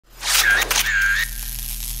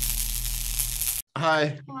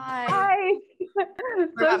Hi. Hi.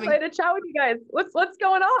 So excited to chat with you guys. What's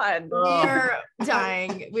going on? We are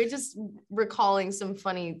dying. We're just recalling some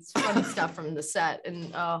funny stuff from the set,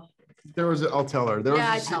 and I'll tell her.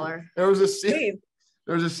 Tell her. There was a scene.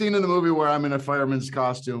 There was a scene in the movie where I'm in a fireman's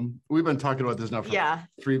costume. We've been talking about this now for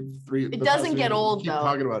three. It doesn't get old though.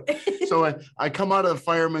 Talking about it. So I come out of the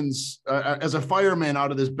fireman's as a fireman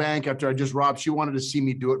out of this bank after I just robbed. She wanted to see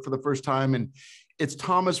me do it for the first time, and it's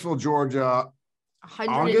Thomasville, Georgia.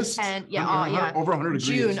 110, August? Over 100 degrees.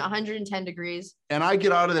 June, 110 degrees. And I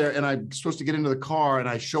get out of there and I'm supposed to get into the car and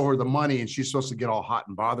I show her the money and she's supposed to get all hot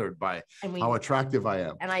and bothered by how attractive I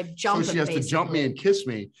am. And I jump. So she has to jump me and kiss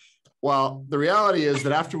me. Well, the reality is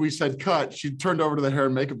that after we said cut, she turned over to the hair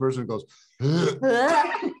and makeup person and goes,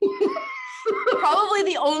 probably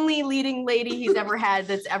the only leading lady he's ever had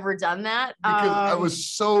that's ever done that. Because I was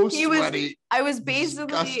so sweaty. I was basically,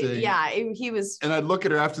 disgusting. He was. And I'd look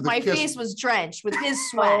at her after the kiss. My face was drenched with his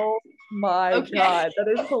sweat. Oh my God, that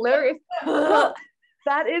is hilarious.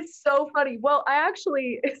 That is so funny. Well, I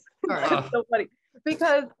actually, it's so funny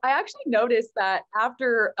because I actually noticed that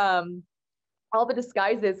after all the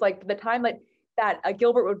disguises, like the time that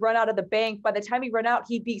Gilbert would run out of the bank, by the time he ran out,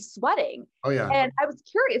 he'd be sweating. Oh yeah. And I was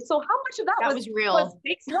curious. So how much of that was real?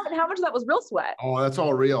 Fake sweat, and how much of that was real sweat? Oh, that's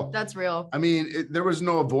all real. That's real. I mean, there was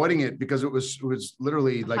no avoiding it because it was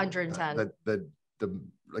literally like 110.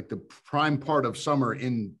 The prime part of summer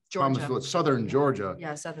in Thomasville, southern Georgia.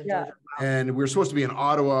 Yeah, southern Georgia. Wow. And we were supposed to be in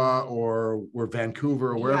Ottawa or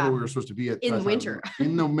Vancouver or wherever we were supposed to be at in winter.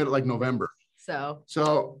 In the middle, like November.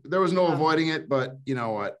 So there was no avoiding it, but you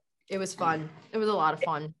know what? It was fun. It was a lot of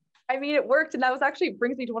fun. I mean, it worked. And that was actually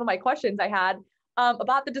brings me to one of my questions I had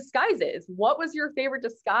about the disguises. What was your favorite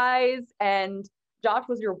disguise? And Josh,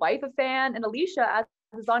 was your wife a fan? And Elisha, as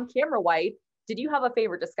his on-camera wife, did you have a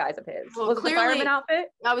favorite disguise of his? Well, was clearly, it the fireman outfit?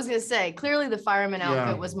 I was going to say, clearly the fireman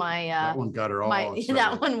outfit was my... that one got her all.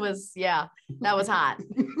 That one was, that was hot.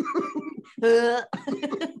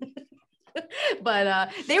 But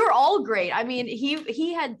they were all great. I mean,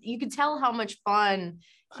 he had, you could tell how much fun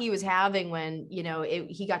he was having when,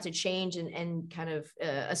 he got to change and kind of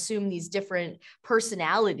assume these different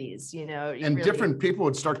personalities, and really, different people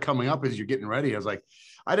would start coming up as you're getting ready. I was like,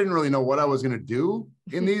 I didn't really know what I was going to do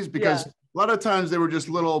in these because a lot of times they were just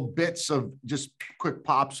little bits of just quick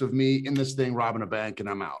pops of me in this thing, robbing a bank, and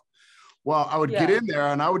I'm out. Well, I would get in there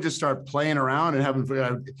and I would just start playing around and having,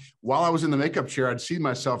 while I was in the makeup chair, I'd see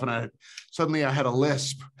myself and suddenly I had a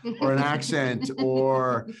lisp or an accent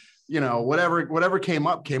or, whatever came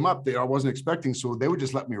up that I wasn't expecting. So they would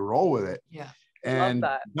just let me roll with it. Yeah. And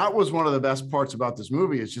that was one of the best parts about this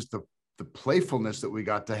movie is just the playfulness that we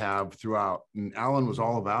got to have throughout. And Alan was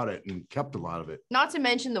all about it and kept a lot of it. Not to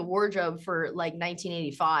mention the wardrobe for like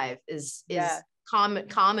 1985 is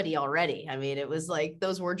comedy already. I mean, it was like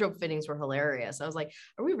those wardrobe fittings were hilarious. I was like,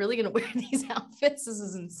 are we really going to wear these outfits? This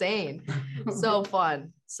is insane. So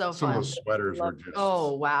fun. So Some fun. of those sweaters were just,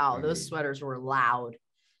 oh wow, those sweaters were loud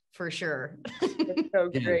for sure. It's so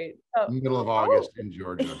great. Middle of August in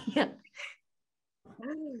Georgia.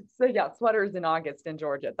 So sweaters in August in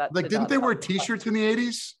Georgia. Didn't they wear t-shirts in the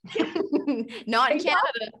 80s? Not in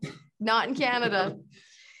Canada. Not in Canada.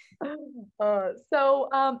 So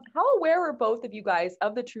how aware are both of you guys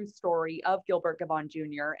of the true story of Gilbert Galvin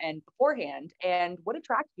Jr. and beforehand, and what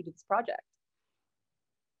attracted you to this project?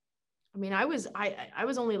 I mean, I was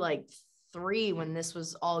only like 3 when this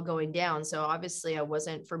was all going down, so obviously I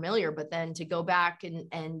wasn't familiar, but then to go back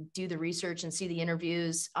and do the research and see the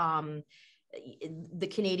interviews, the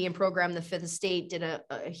Canadian program, the Fifth Estate, did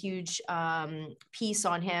a huge piece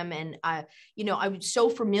on him, and I was so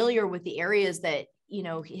familiar with the areas that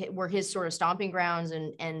were his sort of stomping grounds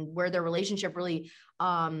and where their relationship really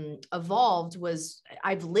evolved was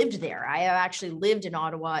I've lived there. I have actually lived in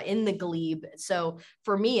Ottawa in the Glebe. So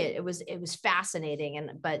for me, it was fascinating.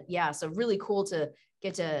 So really cool to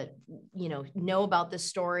get to, know about this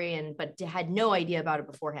story but had no idea about it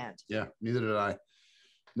beforehand. Yeah, neither did I.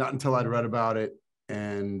 Not until I'd read about it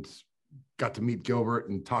and got to meet Gilbert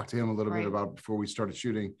and talk to him a little bit about it before we started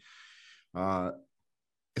shooting.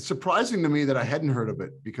 It's surprising to me that I hadn't heard of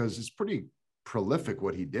it because it's pretty prolific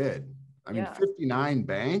what he did. I mean, 59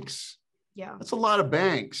 banks. Yeah. That's a lot of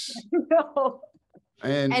banks. No.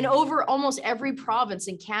 And over almost every province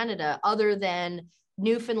in Canada, other than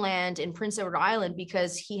Newfoundland and Prince Edward Island,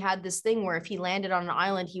 because he had this thing where if he landed on an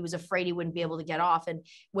island, he was afraid he wouldn't be able to get off. And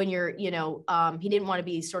when you're, he didn't want to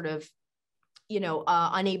be sort of,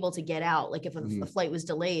 unable to get out, like if a flight was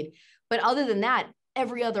delayed. But other than that,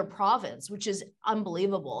 every other province, which is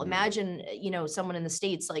unbelievable. Imagine, someone in the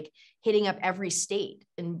States, like hitting up every state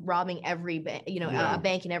and robbing every bank, a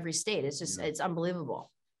bank in every state. It's just, it's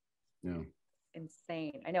unbelievable. Yeah.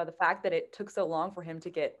 Insane. I know the fact that it took so long for him to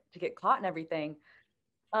get caught and everything.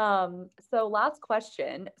 So last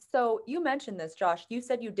question. So you mentioned this, Josh, you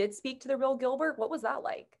said you did speak to the real Gilbert. What was that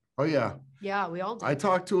like? Oh yeah. Yeah, we all did. I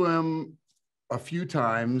talked to him a few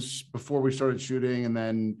times before we started shooting, and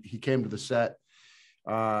then he came to the set.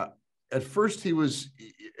 At first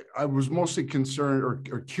I was mostly concerned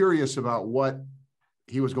or curious about what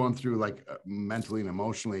he was going through, like mentally and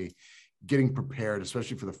emotionally, getting prepared,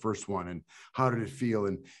 especially for the first one, and how did it feel,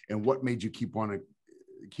 and what made you keep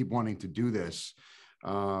wanting to do this.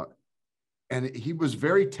 And he was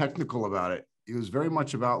very technical about it. He was very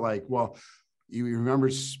much about like, well, you remember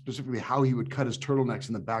specifically how he would cut his turtlenecks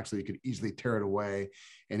in the back so he could easily tear it away.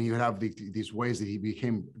 And he would have these ways that he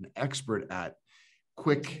became an expert at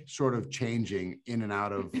quick sort of changing in and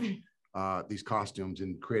out of these costumes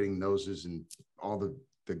and creating noses and all the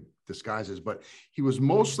disguises. But he was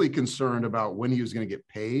mostly concerned about when he was going to get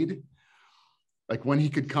paid, like when he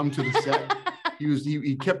could come to the set.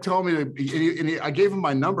 He kept telling me I gave him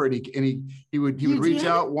my number, and he would reach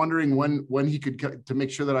out wondering when he could, to make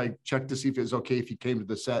sure that I checked to see if it was okay if he came to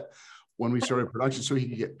the set when we started production, so he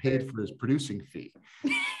could get paid for his producing fee.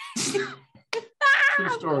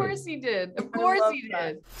 Of course he did. Of course he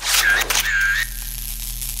did.